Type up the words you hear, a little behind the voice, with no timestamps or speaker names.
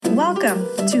Welcome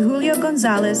to Julio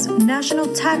Gonzalez,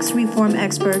 National Tax Reform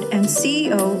Expert and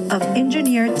CEO of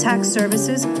Engineered Tax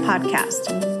Services podcast.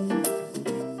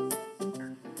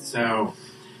 So,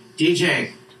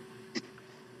 DJ.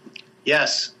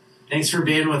 Yes. Thanks for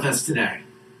being with us today.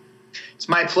 It's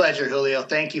my pleasure, Julio.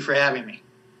 Thank you for having me.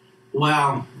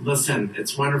 Well, listen,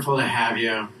 it's wonderful to have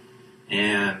you,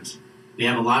 and we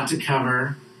have a lot to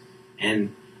cover.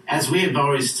 And as we have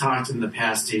always talked in the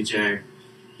past, DJ,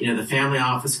 you know, the family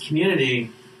office community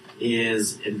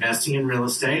is investing in real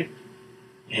estate,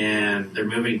 and they're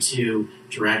moving to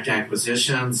direct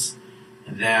acquisitions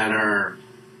that are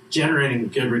generating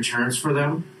good returns for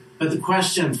them. But the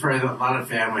question for a lot of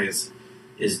families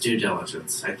is due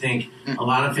diligence. I think a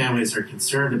lot of families are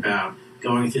concerned about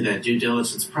going through that due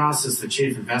diligence process. The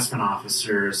chief investment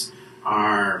officers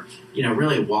are, you know,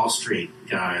 really Wall Street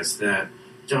guys that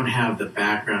don't have the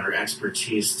background or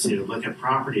expertise to look at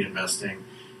property investing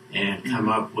and come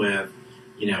up with,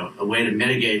 you know, a way to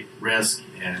mitigate risk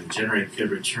and generate good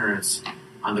returns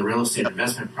on the real estate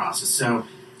investment process. So,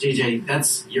 DJ,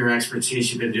 that's your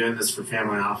expertise. You've been doing this for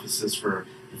family offices for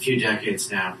a few decades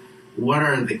now. What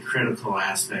are the critical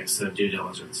aspects of due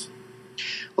diligence?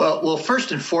 Well,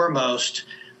 first and foremost,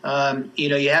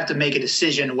 you have to make a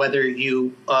decision whether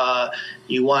you want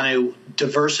to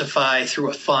diversify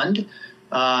through a fund,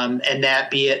 and that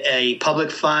be it a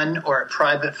public fund or a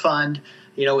private fund.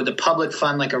 You know, with a public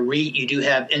fund like a REIT, you do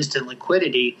have instant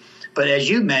liquidity. But as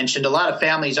you mentioned, a lot of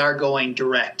families are going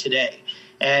direct today.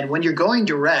 And when you're going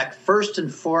direct, first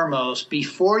and foremost,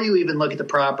 before you even look at the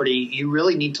property, you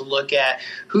really need to look at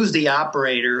who's the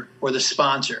operator or the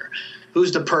sponsor.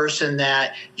 Who's the person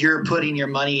that you're putting your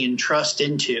money in trust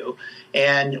into?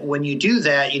 And when you do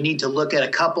that, you need to look at a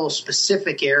couple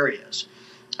specific areas.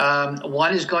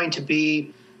 One is going to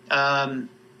be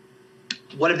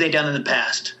what have they done in the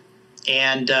past?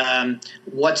 And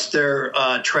what's their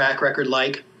track record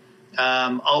like?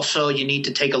 Also, you need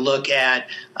to take a look at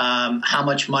how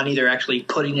much money they're actually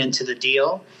putting into the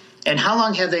deal. And how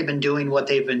long have they been doing what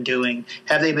they've been doing?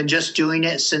 Have they been just doing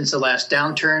it since the last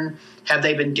downturn? Have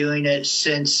they been doing it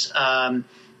since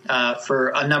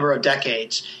for a number of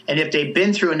decades? And if they've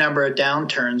been through a number of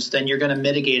downturns, then you're going to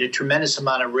mitigate a tremendous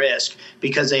amount of risk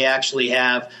because they actually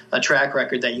have a track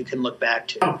record that you can look back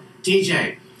to. Oh,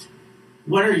 DJ,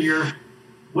 what are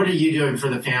you doing for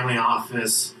the family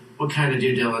office? What kind of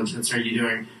due diligence are you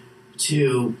doing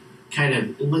to kind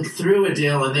of look through a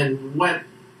deal? And then what,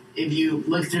 if you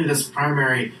look through this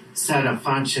primary set of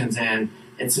functions and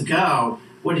it's a go,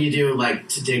 what do you do like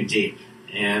to dig deep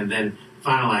and then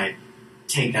finally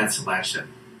take that selection?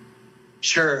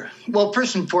 Sure. Well,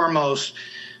 first and foremost,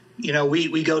 you know,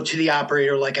 we go to the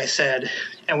operator, like I said,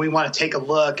 and we want to take a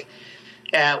look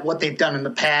at what they've done in the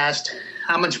past,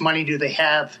 how much money do they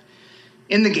have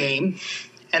in the game,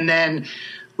 and then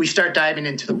we start diving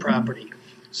into the property.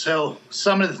 So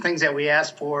some of the things that we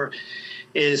ask for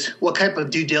is what type of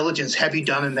due diligence have you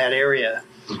done in that area?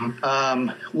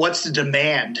 Mm-hmm. What's the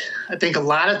demand? I think a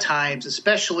lot of times,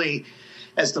 especially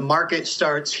as the market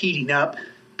starts heating up,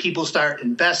 people start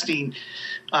investing,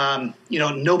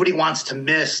 nobody wants to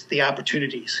miss the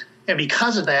opportunities. And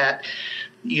because of that,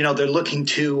 you know, they're looking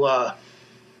to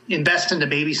invest into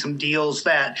maybe some deals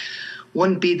that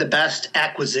wouldn't be the best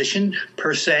acquisition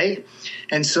per se.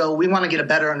 And so we want to get a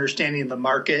better understanding of the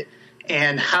market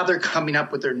and how they're coming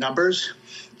up with their numbers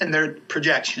and their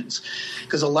projections.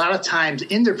 Because a lot of times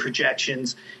in their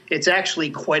projections, it's actually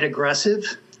quite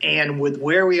aggressive. And with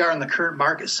where we are in the current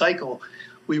market cycle,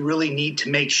 we really need to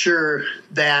make sure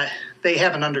that they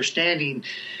have an understanding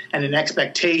and an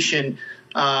expectation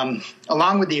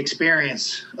along with the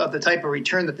experience of the type of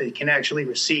return that they can actually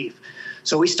receive.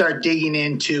 So we start digging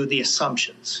into the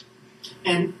assumptions.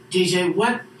 And DJ,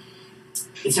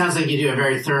 it sounds like you do a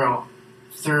very thorough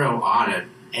audit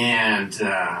and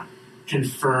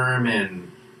confirm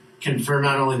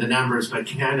not only the numbers, but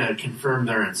can kind of confirm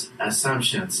their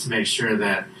assumptions to make sure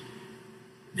that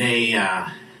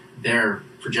their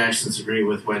projections agree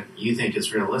with what you think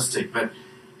is realistic. But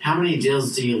how many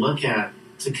deals do you look at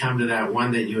to come to that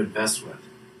one that you invest with?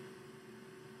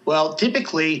 Well,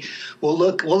 typically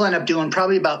we'll end up doing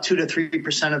probably about 2 to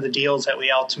 3% of the deals that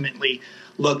we ultimately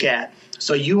look at.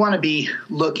 So you want to be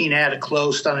looking at a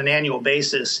close on an annual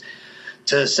basis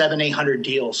to 700-800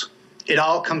 deals. It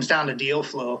all comes down to deal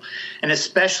flow. And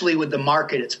especially with the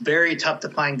market, it's very tough to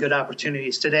find good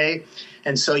opportunities today.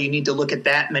 And so you need to look at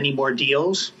that many more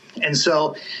deals. And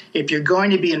so if you're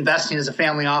going to be investing as a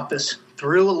family office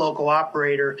through a local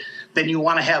operator, then you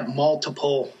want to have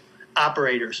multiple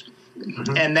operators.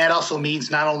 Mm-hmm. And that also means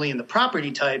not only in the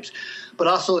property types, but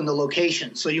also in the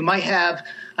location. So you might have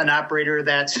an operator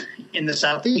that's in the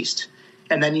Southeast.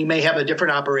 And then you may have a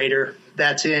different operator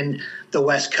that's in the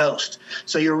West Coast.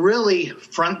 So you're really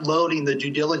front loading the due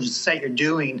diligence that you're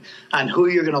doing on who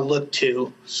you're going to look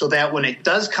to, so that when it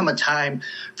does come a time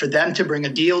for them to bring a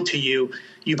deal to you,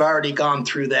 you've already gone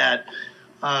through that,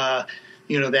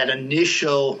 that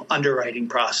initial underwriting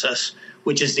process,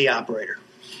 which is the operator.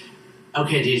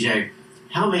 Okay, DJ,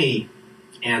 help me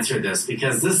answer this,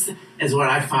 because this is what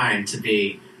I find to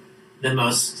be the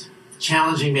most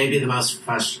challenging, maybe the most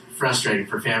frustrating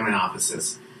for family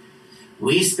offices.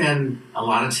 We spend a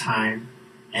lot of time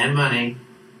and money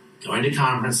going to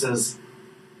conferences,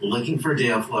 looking for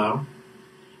deal flow,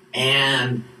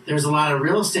 and there's a lot of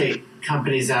real estate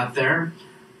companies out there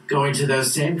going to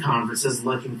those same conferences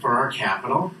looking for our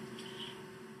capital.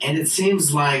 And it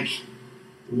seems like,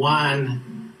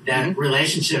 one, that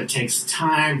relationship takes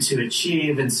time to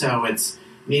achieve, and so it's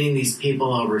meeting these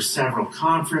people over several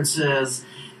conferences.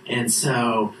 And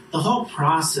so the whole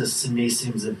process to me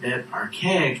seems a bit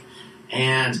archaic.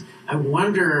 And I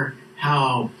wonder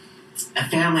how a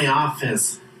family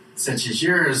office such as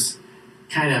yours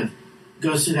kind of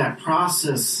goes through that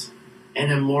process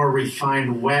in a more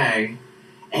refined way.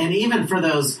 And even for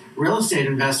those real estate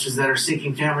investors that are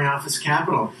seeking family office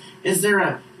capital, is there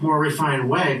a more refined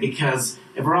way? Because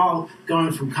if we're all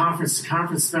going from conference to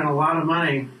conference, spend a lot of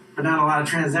money, but not a lot of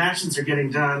transactions are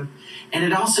getting done. And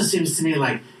it also seems to me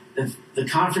like the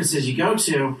conferences you go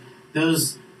to,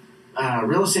 those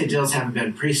real estate deals haven't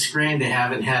been pre-screened. They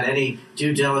haven't had any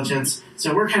due diligence.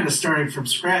 So we're kind of starting from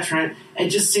scratch, right? It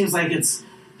just seems like it's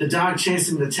the dog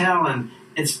chasing the tail, and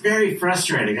it's very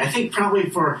frustrating. I think probably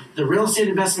for the real estate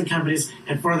investment companies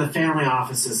and for the family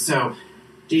offices. So,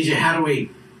 DJ, how do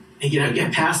we,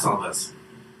 get past all this?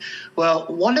 Well,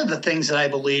 one of the things that I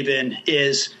believe in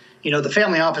is, the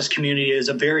family office community is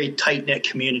a very tight-knit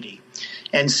community.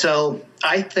 And so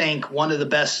I think one of the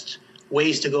best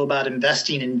ways to go about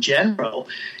investing in general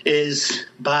is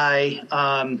by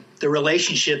the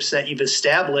relationships that you've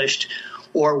established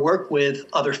or work with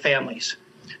other families.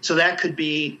 So that could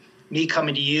be me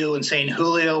coming to you and saying,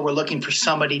 Julio, we're looking for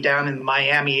somebody down in the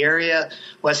Miami area,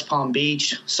 West Palm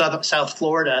Beach, South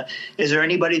Florida. Is there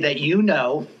anybody that you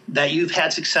know that you've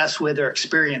had success with or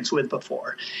experience with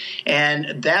before?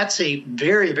 And that's a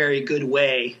very, very good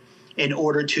way in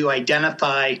order to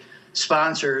identify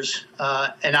sponsors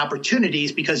and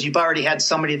opportunities, because you've already had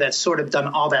somebody that's sort of done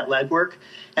all that legwork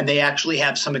and they actually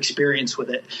have some experience with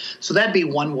it. So that'd be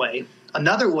one way.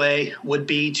 Another way would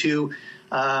be to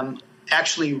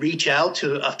actually reach out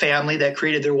to a family that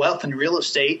created their wealth in real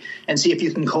estate and see if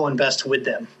you can co-invest with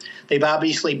them. They've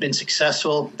obviously been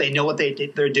successful. They know what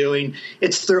they're doing.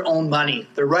 It's their own money.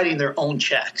 They're writing their own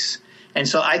checks. And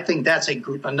so I think that's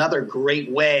another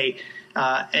great way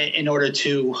in order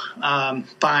to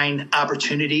find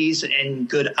opportunities and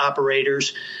good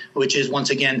operators, which is, once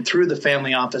again, through the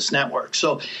family office network.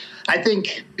 So I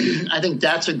think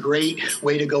that's a great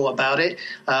way to go about it.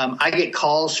 I get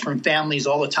calls from families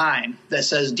all the time that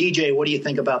says, DJ, what do you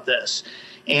think about this?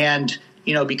 And,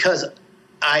 because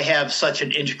I have such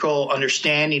an integral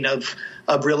understanding of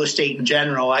real estate in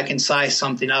general, I can size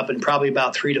something up in probably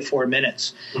about 3 to 4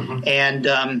 minutes. Mm-hmm.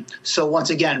 And so once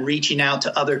again, reaching out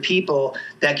to other people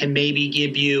that can maybe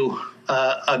give you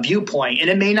a viewpoint. And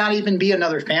it may not even be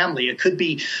another family. It could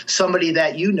be somebody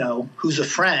that you know who's a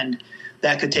friend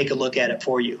that could take a look at it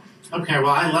for you. Okay, well,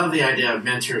 I love the idea of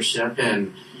mentorship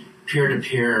and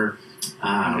peer-to-peer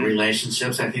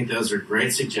relationships. I think those are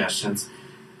great suggestions.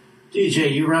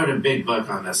 DJ, you wrote a big book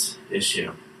on this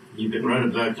issue. You wrote a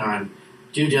book on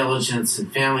due diligence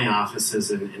and family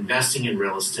offices and investing in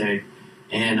real estate.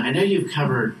 And I know you've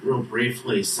covered real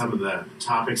briefly some of the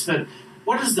topics, but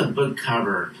what does the book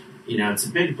cover? It's a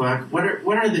big book. What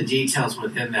are the details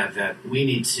within that we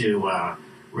need to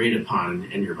read upon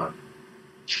in your book?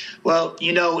 Well,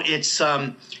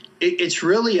 it's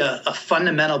really a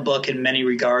fundamental book in many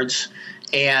regards,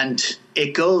 and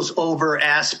it goes over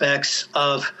aspects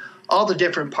of all the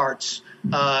different parts,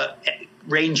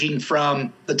 ranging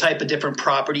from the type of different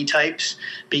property types,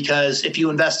 because if you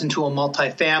invest into a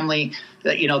multifamily,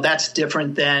 that's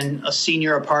different than a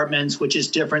senior apartments, which is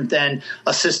different than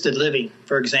assisted living,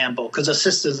 for example, because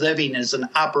assisted living is an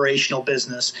operational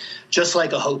business, just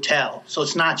like a hotel. So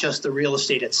it's not just the real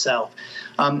estate itself.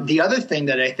 The other thing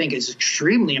that I think is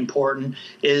extremely important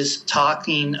is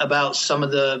talking about some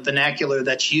of the vernacular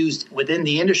that's used within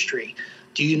the industry.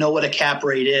 Do you know what a cap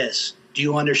rate is? Do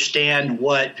you understand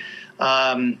what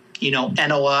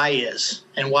NOI is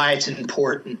and why it's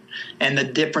important, and the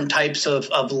different types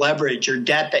of leverage or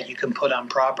debt that you can put on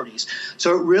properties.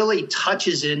 So it really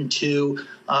touches into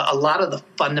a lot of the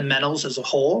fundamentals as a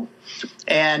whole.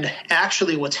 And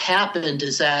actually what's happened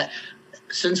is that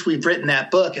since we've written that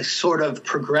book, it's sort of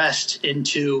progressed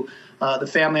into the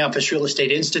Family Office Real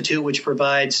Estate Institute, which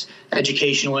provides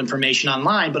educational information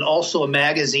online, but also a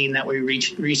magazine that we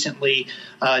recently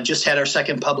just had our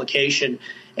second publication.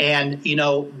 And,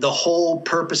 the whole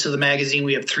purpose of the magazine,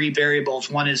 we have three variables.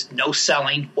 One is no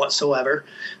selling whatsoever,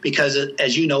 because,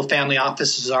 as you know, family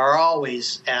offices are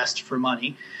always asked for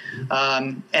money.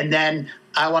 And then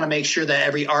I want to make sure that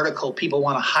every article people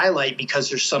want to highlight because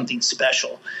there's something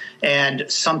special and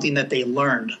something that they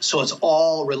learned. So it's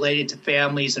all related to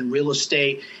families and real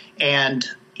estate and,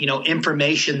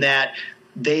 information that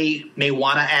they may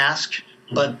want to ask,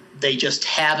 but they just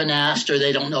haven't asked or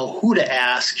they don't know who to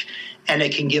ask. And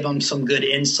it can give them some good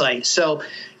insight. So,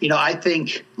 I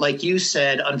think, like you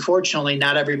said, unfortunately,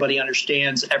 not everybody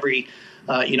understands every,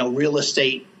 real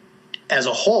estate as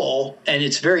a whole. And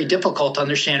it's very difficult to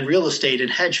understand real estate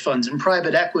and hedge funds and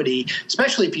private equity,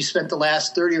 especially if you spent the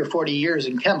last 30 or 40 years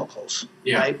in chemicals.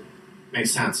 Yeah, right?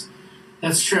 Makes sense.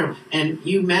 That's true. And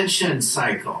you mentioned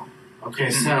cycle.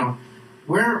 Okay, so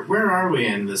where are we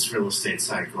in this real estate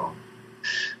cycle?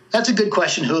 That's a good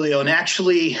question, Julio. And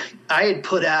actually, I had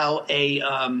put out a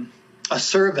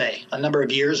survey a number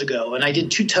of years ago, and I did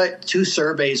two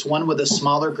surveys, one with a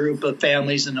smaller group of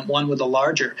families and one with a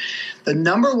larger. The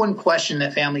number one question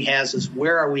that family has is,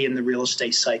 where are we in the real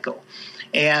estate cycle?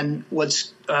 And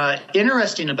what's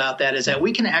interesting about that is that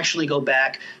we can actually go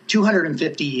back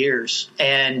 250 years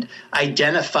and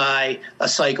identify a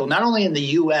cycle, not only in the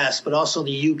U.S., but also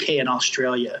the UK and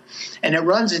Australia. And it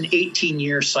runs in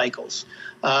 18-year cycles.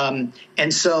 And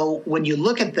so when you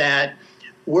look at that,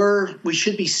 we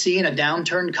should be seeing a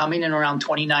downturn coming in around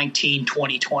 2019,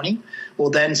 2020. We'll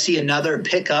then see another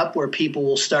pickup where people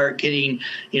will start getting,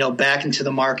 back into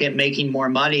the market, making more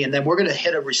money. And then we're going to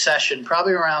hit a recession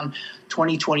probably around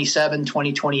 2027,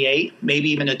 2028,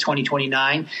 maybe even to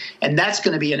 2029. And that's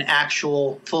going to be an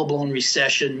actual full-blown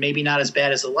recession, maybe not as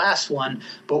bad as the last one,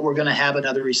 but we're going to have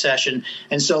another recession.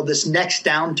 And so this next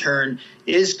downturn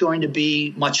is going to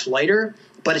be much lighter,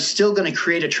 but it's still going to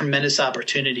create a tremendous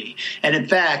opportunity. And in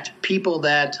fact, people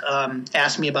that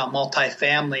ask me about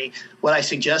multifamily, what I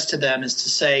suggest to them is to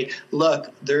say,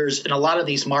 look, there's in a lot of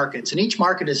these markets, and each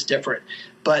market is different,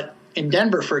 but in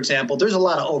Denver, for example, there's a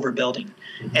lot of overbuilding.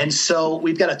 And so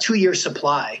we've got a 2-year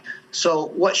supply. So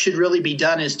what should really be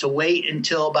done is to wait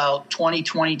until about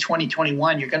 2020,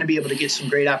 2021. You're going to be able to get some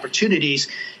great opportunities.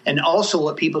 And also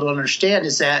what people don't understand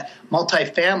is that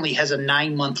multifamily has a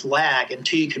 9-month lag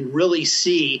until you can really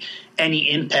see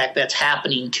any impact that's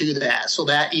happening to that. So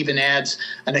that even adds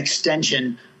an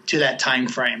extension to that time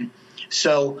frame.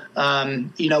 So,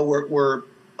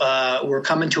 we're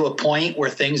coming to a point where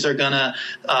things are going to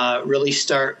really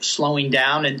start slowing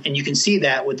down. And you can see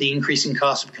that with the increasing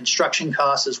cost of construction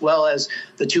costs, as well as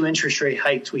the 2 interest rate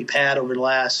hikes we've had over the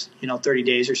last, 30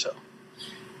 days or so.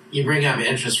 You bring up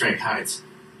interest rate hikes,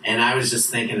 and I was just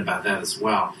thinking about that as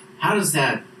well. How does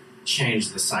that change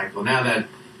the cycle now that,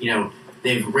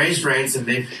 they've raised rates and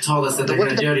they've told us that they're going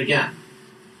to do it again?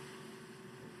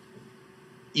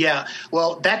 Yeah,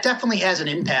 well, that definitely has an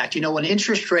impact. When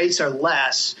interest rates are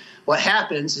less, what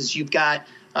happens is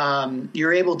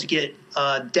you're able to get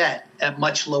debt at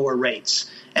much lower rates.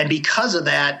 And because of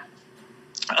that,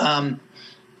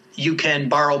 you can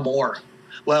borrow more.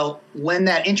 Well, when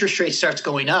that interest rate starts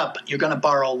going up, you're going to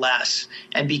borrow less.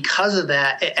 And because of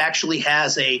that, it actually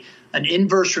has an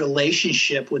inverse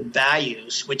relationship with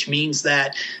values, which means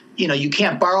that you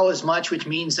can't borrow as much, which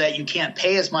means that you can't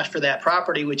pay as much for that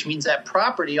property, which means that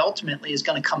property ultimately is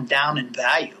going to come down in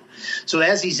value. So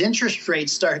as these interest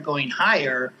rates start going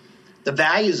higher, the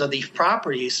values of these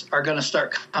properties are going to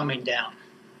start coming down.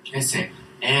 I see.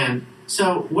 And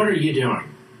so what are you doing?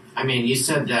 I mean, you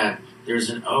said that there's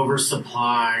an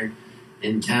oversupply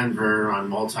in Denver on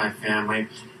multifamily.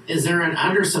 Is there an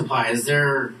undersupply? Is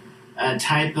there a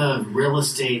type of real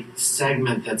estate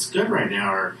segment that's good right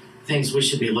now, or things we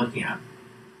should be looking at?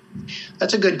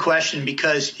 That's a good question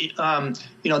because,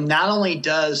 not only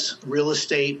does real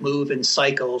estate move in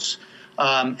cycles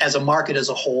as a market as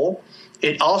a whole,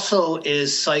 it also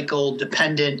is cycle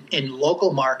dependent in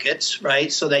local markets,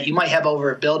 right? So that you might have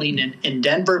overbuilding in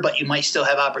Denver, but you might still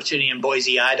have opportunity in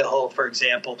Boise, Idaho, for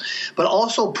example. But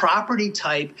also property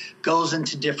type goes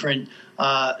into different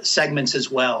segments as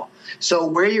well. So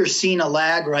where you're seeing a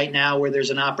lag right now, where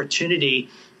there's an opportunity,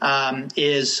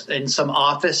 is in some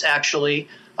office, actually.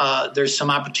 There's some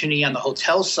opportunity on the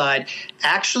hotel side.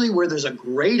 Actually, where there's a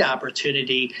great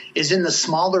opportunity is in the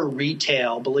smaller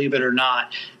retail, believe it or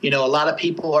not. A lot of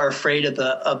people are afraid of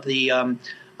the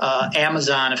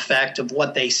Amazon effect of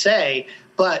what they say,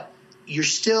 but you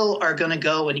still are going to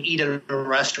go and eat at a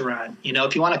restaurant.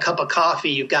 If you want a cup of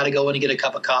coffee, you've got to go in and get a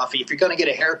cup of coffee. If you're going to get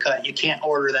a haircut, you can't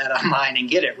order that online and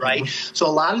get it, right? Mm-hmm. So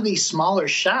a lot of these smaller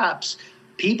shops,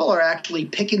 people are actually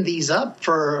picking these up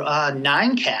for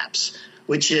 9 caps,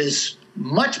 which is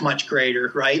much, much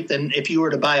greater, right, than if you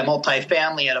were to buy a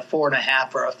multifamily at a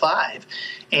 4.5 or a 5.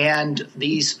 And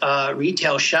these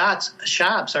retail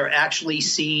shops are actually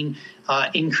seeing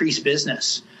increased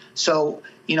business. So,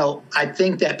 I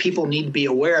think that people need to be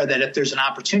aware that if there's an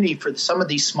opportunity for some of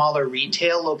these smaller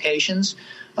retail locations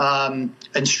and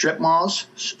strip malls,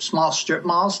 small strip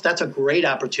malls, that's a great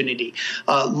opportunity.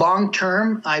 Long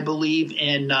term, I believe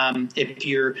in if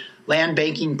you're land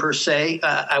banking per se,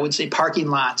 I would say parking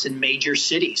lots in major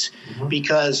cities,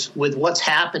 because with what's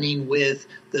happening with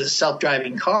the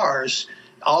self-driving cars,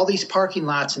 all these parking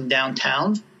lots in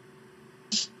downtown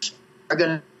are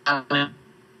going to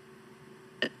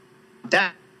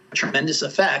that tremendous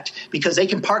effect, because they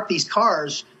can park these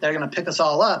cars that are going to pick us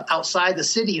all up outside the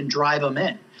city and drive them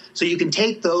in. So you can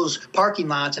take those parking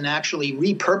lots and actually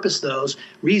repurpose those,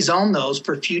 rezone those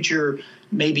for future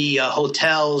maybe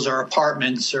hotels or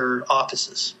apartments or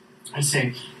offices. I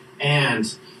see. And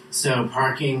so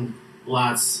parking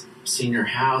lots, senior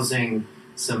housing,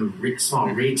 some small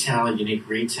retail, unique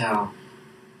retail.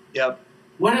 Yep.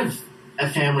 What if a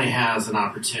family has an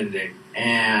opportunity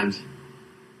and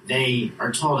they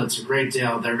are told it's a great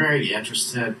deal, they're very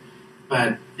interested,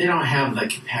 but they don't have the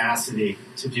capacity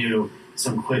to do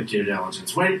some quick due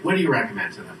diligence? What do you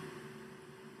recommend to them?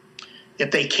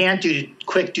 If they can't do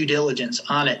quick due diligence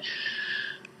on it,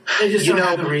 they just don't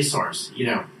have the resource,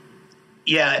 Yeah,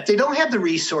 if they don't have the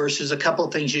resources, a couple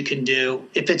of things you can do.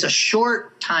 If it's a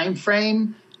short time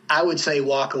frame, I would say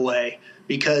walk away,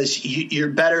 because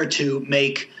you're better to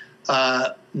make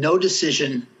no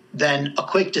decision than a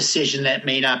quick decision that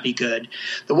may not be good.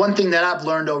 The one thing that I've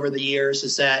learned over the years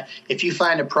is that if you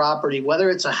find a property, whether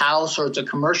it's a house or it's a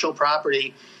commercial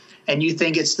property, and you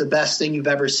think it's the best thing you've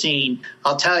ever seen,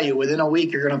 I'll tell you, within a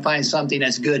week, you're going to find something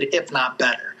that's good, if not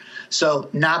better. So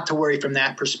not to worry from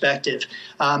that perspective.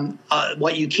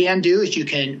 What you can do is you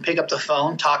can pick up the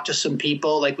phone, talk to some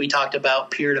people like we talked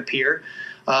about, peer-to-peer.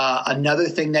 Another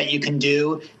thing that you can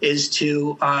do is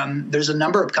there's a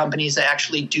number of companies that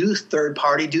actually do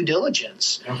third-party due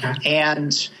diligence. Okay.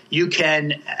 And you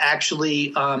can actually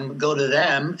go to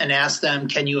them and ask them,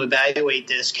 can you evaluate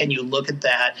this? Can you look at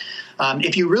that?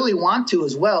 If you really want to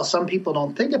as well, some people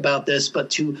don't think about this, but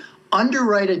to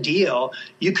underwrite a deal,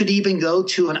 you could even go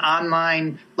to an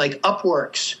online like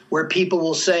Upworks, where people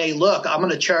will say, look, I'm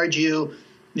going to charge you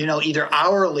either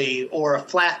hourly or a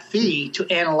flat fee to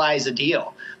analyze a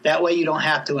deal. That way you don't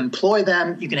have to employ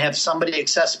them. You can have somebody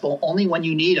accessible only when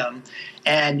you need them.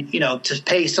 And, to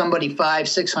pay somebody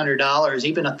 $500-600,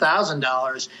 even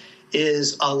 $1,000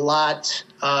 is a lot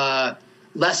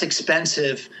less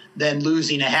expensive than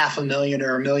losing $500,000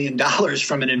 or $1 million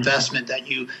from an investment that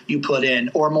you put in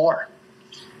or more.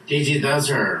 DG, those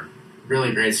are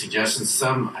really great suggestions.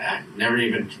 Some I never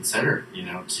even considered,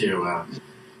 to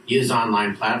use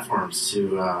online platforms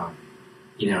to,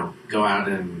 go out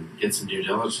and get some due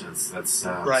diligence. That's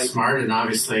right. Smart. And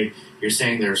obviously you're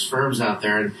saying there's firms out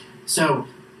there. And so,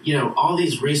 all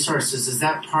these resources, is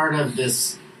that part of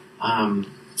this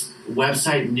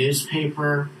website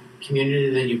newspaper community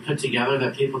that you put together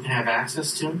that people can have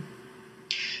access to?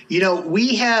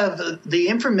 We have the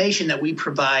information that we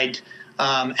provide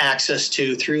access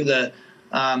to through the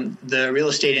Real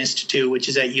Estate Institute, which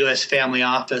is at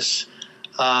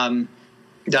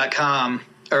usfamilyoffice.com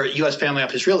or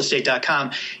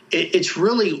usfamilyofficerealestate.com. It's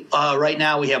really right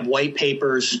now we have white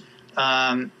papers.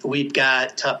 We've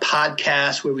got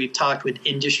podcasts where we've talked with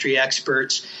industry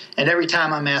experts. And every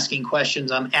time I'm asking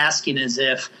questions, I'm asking as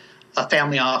if a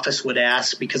family office would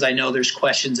ask, because I know there's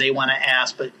questions they want to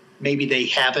ask, but maybe they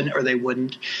haven't or they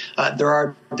wouldn't. There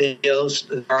are videos.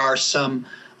 There are some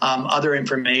other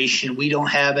information. We don't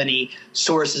have any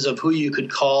sources of who you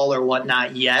could call or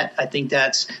whatnot yet. I think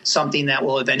that's something that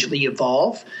will eventually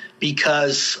evolve,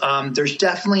 because there's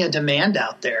definitely a demand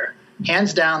out there.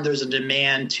 Hands down, there's a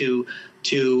demand to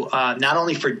not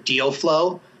only for deal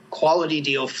flow, quality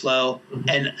deal flow,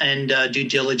 and due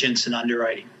diligence and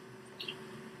underwriting.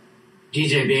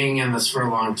 DJ, being in this for a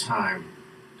long time,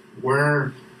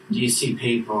 where do you see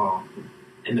people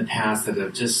in the past that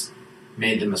have just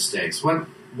made the mistakes? What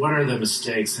are the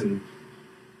mistakes, and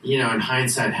in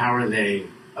hindsight, how are they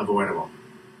avoidable?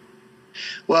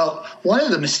 Well, one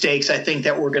of the mistakes I think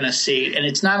that we're going to see, and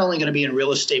it's not only going to be in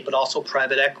real estate, but also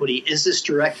private equity, is this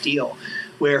direct deal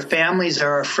where families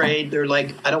are afraid. They're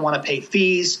like, I don't want to pay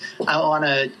fees. I want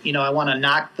to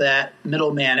knock that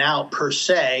middleman out per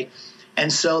se.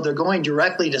 And so they're going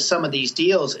directly to some of these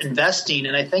deals, investing.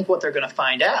 And I think what they're going to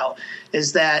find out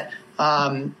is that,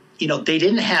 they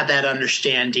didn't have that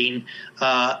understanding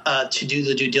to do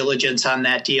the due diligence on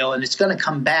that deal. And it's going to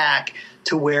come back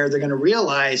to where they're going to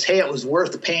realize, hey, it was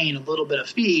worth paying a little bit of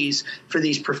fees for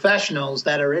these professionals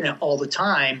that are in it all the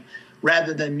time,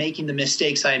 rather than making the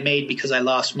mistakes I made because I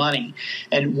lost money.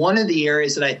 And one of the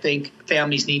areas that I think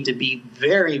families need to be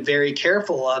very, very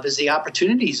careful of is the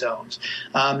opportunity zones.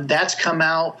 That's come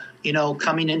out,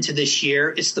 coming into this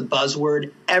year. It's the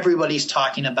buzzword. Everybody's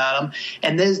talking about them.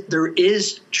 And there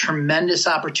is tremendous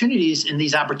opportunities in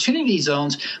these opportunity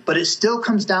zones, but it still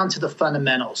comes down to the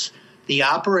fundamentals. The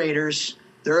operators,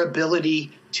 their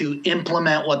ability to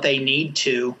implement what they need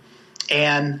to,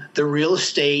 and the real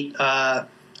estate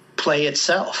play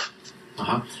itself.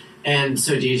 And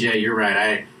so, DJ, you're right.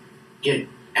 I get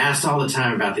asked all the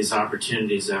time about these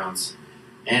opportunity zones.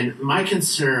 And my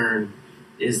concern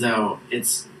is, though,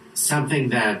 it's something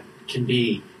that can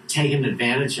be taken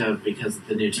advantage of because of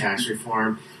the new tax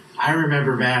reform. I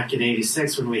remember back in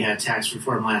 '86 when we had tax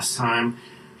reform last time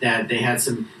that they had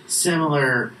some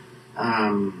similar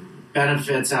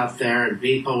benefits out there, and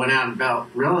people went out and built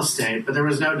real estate, but there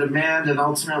was no demand, and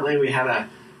ultimately we had a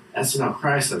S&L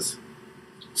crisis.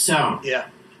 So, yeah,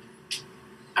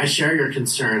 I share your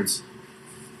concerns.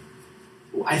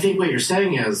 I think what you're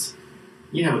saying is,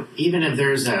 even if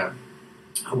there's a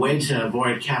way to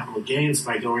avoid capital gains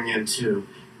by going into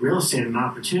real estate and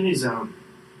opportunity zone,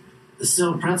 the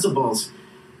still principles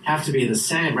have to be the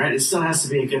same, right? It still has to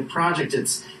be a good project.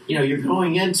 It's, you're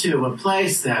going into a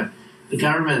place that the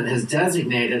government has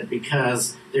designated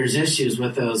because there's issues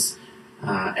with those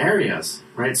areas,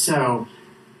 right? So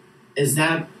is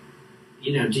that, do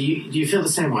you feel the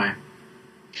same way?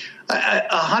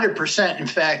 100%. In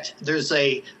fact,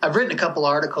 I've written a couple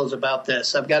articles about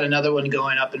this. I've got another one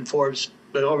going up in Forbes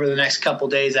over the next couple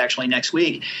days, actually next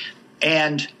week.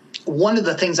 And one of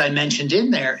the things I mentioned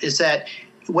in there is that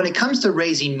when it comes to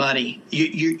raising money,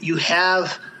 you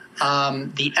have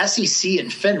the SEC and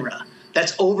FINRA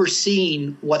that's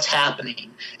overseeing what's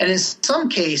happening. And in some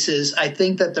cases, I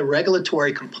think that the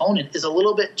regulatory component is a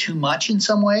little bit too much in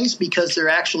some ways, because they're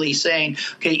actually saying,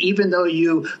 okay, even though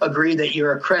you agree that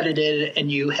you're accredited and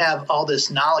you have all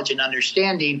this knowledge and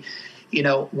understanding,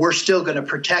 we're still going to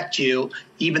protect you,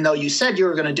 even though you said you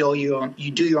were going to do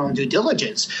your own due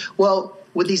diligence. Well,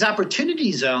 with these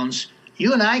opportunity zones,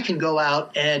 you and I can go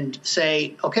out and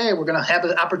say, okay, we're going to have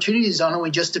an opportunity zone and we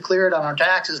just declare it on our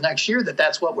taxes next year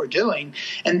that's what we're doing.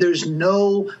 And there's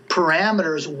no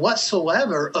parameters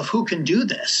whatsoever of who can do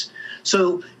this.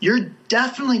 So you're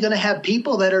definitely going to have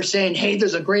people that are saying, hey,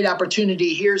 there's a great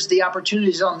opportunity. Here's the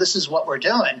opportunity zone. This is what we're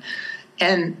doing.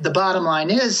 And the bottom line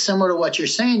is, similar to what you're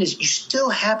saying, is you still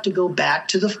have to go back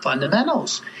to the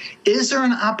fundamentals. Is there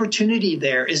an opportunity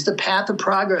there? Is the path of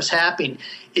progress happening?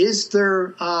 Is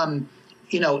there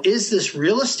is this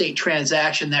real estate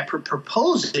transaction that we're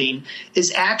proposing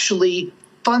is actually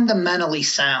fundamentally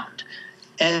sound?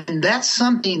 And that's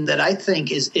something that I think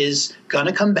is going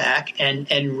to come back and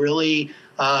really,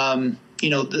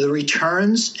 the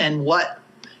returns and what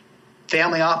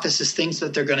family offices thinks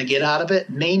that they're going to get out of it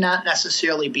may not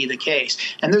necessarily be the case.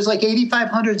 And there's like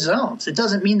 8,500 zones. It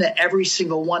doesn't mean that every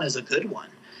single one is a good one.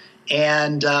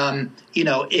 And,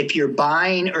 if you're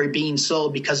buying or being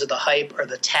sold because of the hype or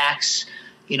the tax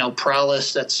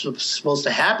prowess that's supposed to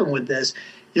happen with this,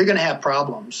 you're going to have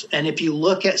problems. And if you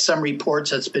look at some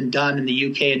reports that's been done in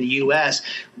the UK and the US,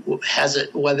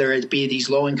 whether it be these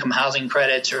low-income housing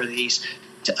credits or these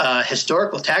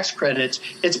historical tax credits,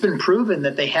 it's been proven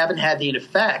that they haven't had the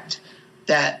effect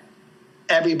that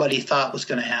everybody thought was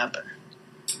going to happen.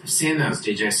 I've seen those,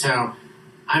 DJ. So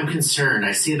I'm concerned.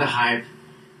 I see the hype,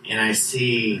 and I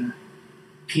see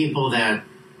people that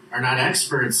are not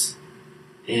experts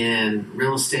in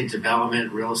real estate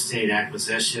development, real estate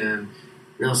acquisition,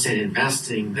 real estate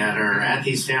investing that are at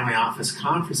these family office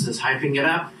conferences hyping it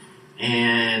up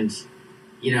and,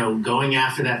 going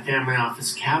after that family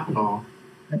office capital.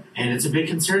 And it's a big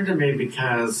concern to me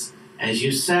because, as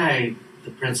you say,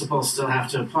 the principles still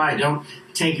have to apply. Don't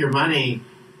take your money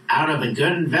out of a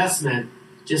good investment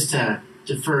just to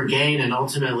defer gain and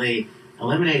ultimately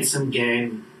eliminate some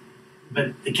gain.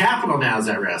 But the capital now is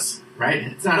at risk, right?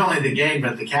 It's not only the gain,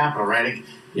 but the capital, right?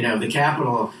 The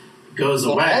capital goes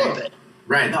away. All of it.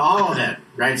 Right, all of it,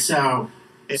 right? So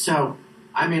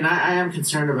I mean, I am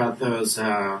concerned about those,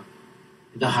 the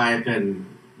hype and,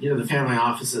 the family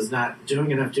office is not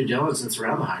doing enough due diligence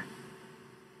around the home.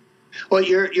 Well,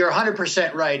 you're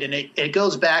 100% right, and it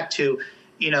goes back to,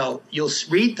 you'll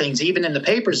read things even in the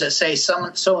papers that say so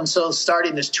and so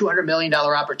starting this $200 million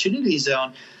opportunity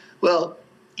zone. Well,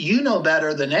 you know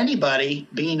better than anybody,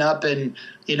 being up in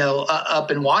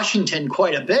Washington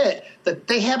quite a bit, that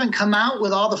they haven't come out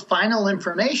with all the final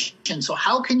information. So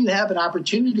how can you have an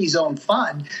opportunity zone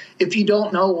fund if you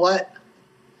don't know what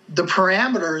the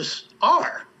parameters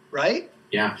are, right?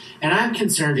 Yeah, and I'm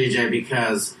concerned, DJ,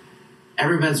 because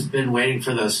everyone's been waiting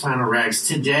for those final regs.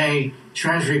 Today,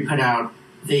 Treasury put out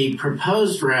the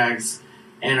proposed regs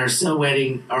and are still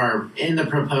waiting, or in the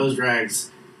proposed regs,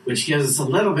 which gives us a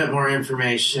little bit more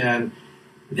information.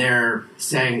 They're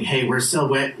saying, hey, we're still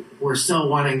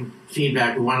wanting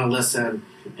feedback. We want to listen.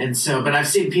 And so, but I've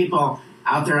seen people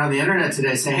out there on the internet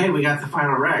today say, hey, we got the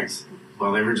final regs.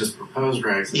 Well, they were just proposed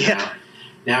regs. Yeah.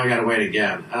 Now we got to wait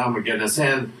again. Oh, my goodness.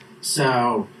 And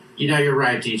so, you're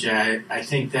right, DJ. I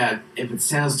think that if it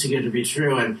sounds too good to be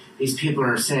true, and these people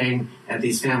are saying at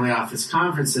these family office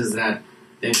conferences that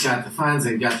they've got the funds,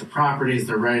 they've got the properties,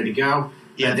 they're ready to go,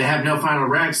 yeah, they have no final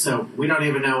regs, so we don't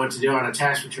even know what to do on a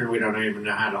tax return. We don't even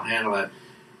know how to handle it.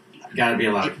 Got to be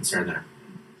a lot of concern there.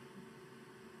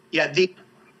 Yeah. The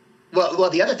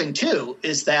other thing, too,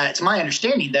 is that it's my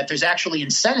understanding that there's actually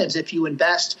incentives if you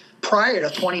invest prior to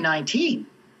 2019.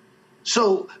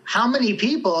 So how many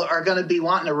people are going to be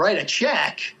wanting to write a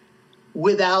check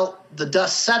without the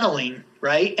dust settling,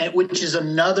 right? And which is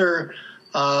another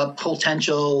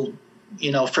potential,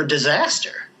 for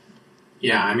disaster.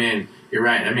 Yeah, I mean, you're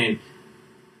right. I mean,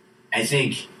 I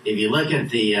think if you look at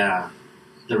the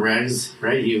regs,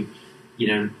 right,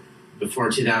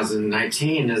 before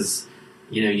 2019 is,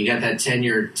 you got that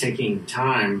 10-year ticking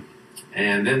time,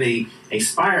 and then they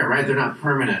expire, right? They're not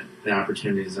permanent, the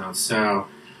opportunity zones. So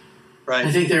right.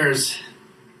 I think there's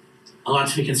a lot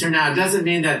to be concerned. Now, it doesn't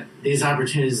mean that these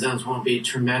opportunity zones won't be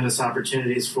tremendous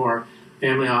opportunities for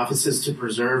family offices to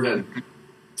preserve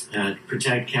and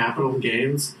protect capital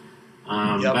gains.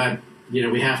 Yep. But,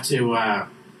 we have to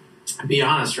be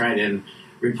honest, right, and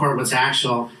report what's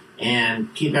actual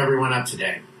and keep everyone up to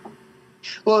date.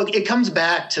 Well, it comes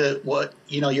back to what,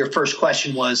 your first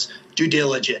question was due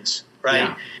diligence, right?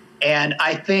 Yeah. And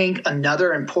I think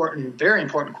another very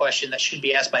important question that should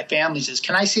be asked by families is,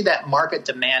 can I see that market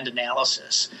demand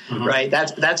analysis, right?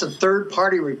 That's a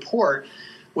third-party report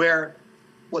where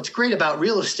what's great about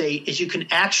real estate is you can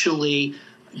actually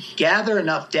gather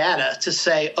enough data to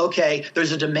say, okay,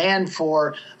 there's a demand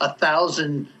for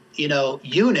 1,000,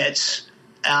 units,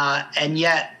 and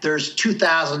yet there's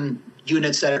 2,000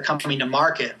 units that are coming to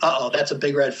market. That's a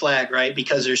big red flag, right?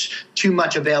 Because there's too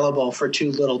much available for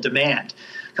too little demand.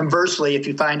 Conversely, if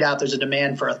you find out there's a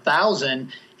demand for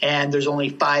 1,000 and there's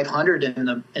only 500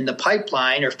 in the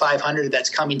pipeline, or 500 that's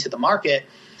coming to the market,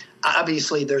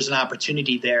 obviously there's an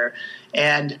opportunity there.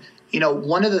 And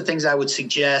one of the things I would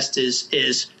suggest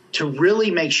is to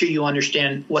really make sure you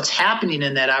understand what's happening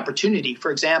in that opportunity.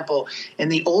 For example, in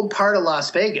the old part of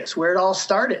Las Vegas, where it all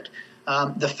started,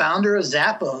 the founder of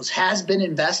Zappos has been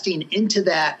investing into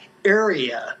that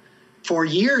area for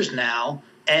years now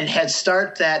and had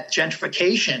started that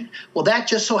gentrification. Well, that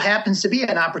just so happens to be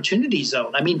an opportunity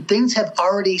zone. I mean, things have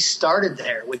already started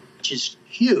there, which is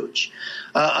huge.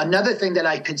 Another thing that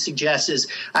I could suggest is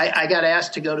I got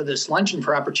asked to go to this luncheon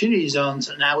for opportunity zones,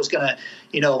 and I was going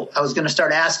to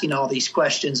start asking all these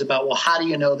questions about, well, how do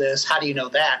you know this? How do you know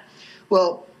that?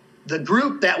 Well, the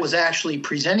group that was actually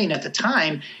presenting at the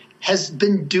time has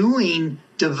been doing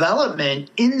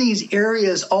development in these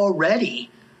areas already,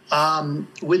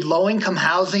 with low-income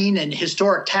housing and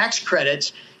historic tax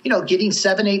credits, getting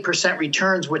 7-8%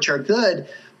 returns, which are good.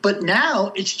 But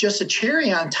now it's just a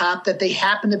cherry on top that they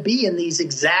happen to be in these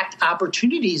exact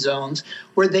opportunity zones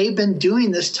where they've been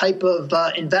doing this type of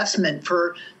investment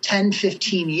for 10,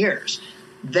 15 years.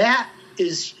 That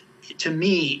is, to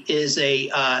me, is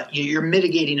you're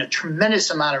mitigating a tremendous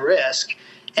amount of risk,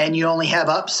 and you only have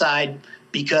upside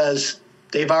because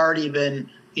they've already been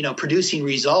producing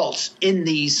results in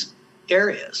these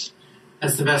areas.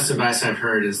 That's the best advice I've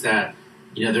heard, is that,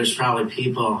 there's probably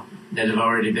people that have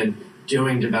already been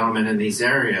doing development in these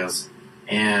areas,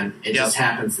 and it just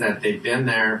happens that they've been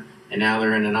there and now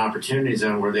they're in an opportunity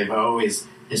zone where they've always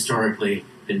historically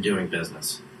been doing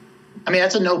business. I mean,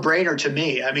 that's a no-brainer to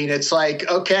me. I mean, it's like,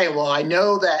 okay, well, I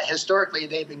know that historically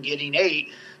they've been getting 8.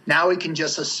 Now we can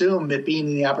just assume that being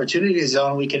in the opportunity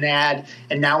zone, we can add,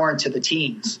 and now we're into the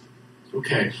teens.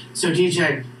 Okay. So,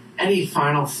 DJ, any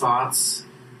final thoughts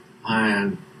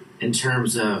in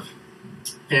terms of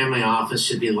family office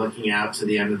should be looking out to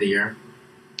the end of the year?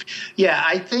 Yeah,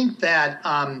 I think that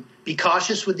be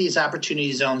cautious with these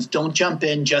opportunity zones. Don't jump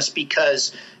in just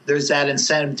because there's that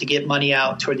incentive to get money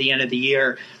out toward the end of the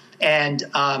year. And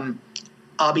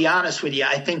I'll be honest with you,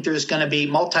 I think there's going to be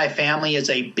multifamily is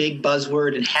a big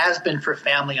buzzword and has been for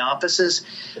family offices.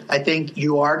 I think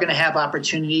you are going to have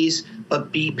opportunities,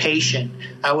 but be patient.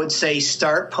 I would say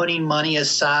start putting money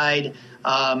aside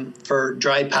for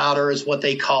dry powder is what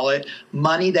they call it,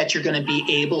 money that you're going to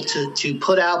be able to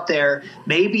put out there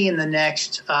maybe in the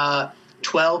next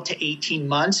 12 to 18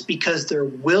 months, because there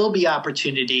will be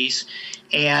opportunities,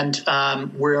 and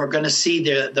we're going to see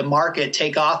the market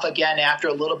take off again after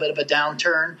a little bit of a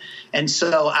downturn. And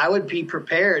so I would be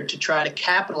prepared to try to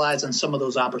capitalize on some of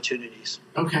those opportunities.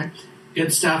 Okay.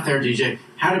 Good stuff there, DJ.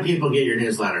 How do people get your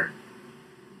newsletter?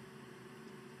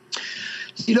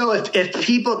 If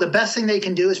people, the best thing they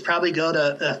can do is probably go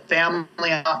to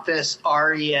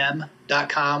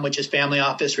FamilyOfficeREM.com, which is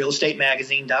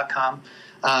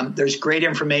FamilyOfficeRealEstateMagazine.com. There's great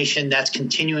information that's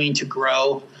continuing to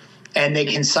grow, and they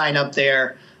can sign up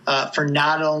there for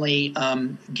not only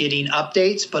getting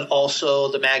updates, but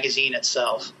also the magazine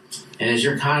itself. And is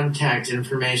your contact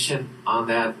information on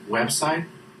that website?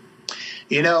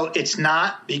 It's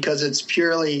not, because it's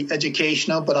purely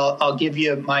educational, but I'll give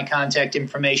you my contact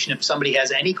information. If somebody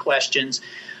has any questions,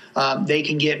 they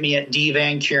can get me at D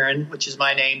Van Kuren, which is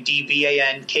my name,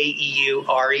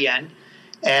 DVANKEUREN,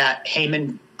 at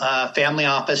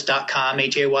HeymanFamilyOffice.com,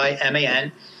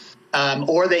 HAYMAN,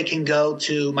 or they can go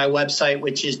to my website,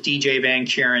 which is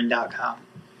DJVanKuren.com.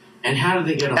 And how do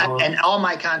they get a hold of And all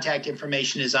my contact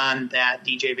information is on that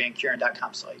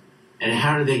DJVanKuren.com site. And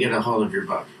how do they get a hold of your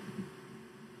book?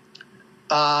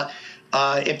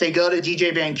 If they go to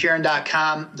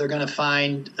DJVanKuren.com, they're going to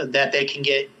find that they can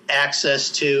get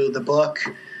access to the book.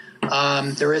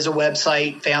 There is a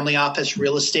website,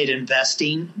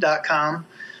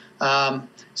 FamilyOfficeRealEstateInvesting.com.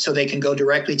 So they can go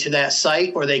directly to that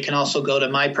site, or they can also go to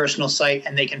my personal site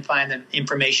and they can find the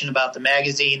information about the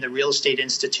magazine, the Real Estate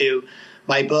Institute,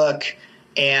 my book,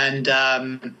 and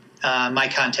my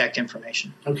contact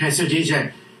information. Okay, so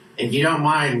DJ, if you don't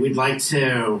mind, we'd like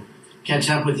to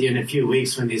catch up with you in a few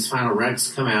weeks when these final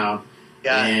regs come out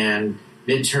and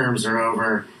midterms are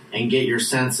over, and get your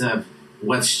sense of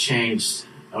what's changed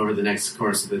over the next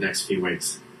course of the next few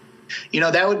weeks.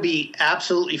 That would be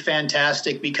absolutely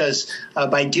fantastic, because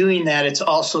by doing that, it's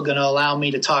also going to allow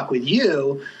me to talk with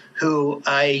you, who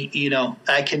I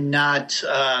cannot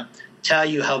tell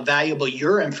you how valuable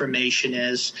your information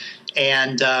is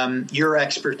and your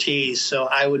expertise. So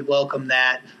I would welcome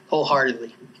that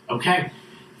wholeheartedly. Okay.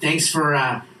 Thanks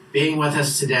for being with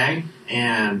us today,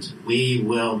 and we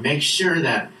will make sure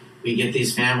that we get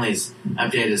these families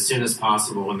updated as soon as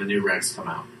possible when the new regs come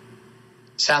out.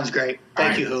 Sounds great.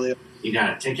 Thank you, Julio. You got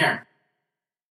it. Take care.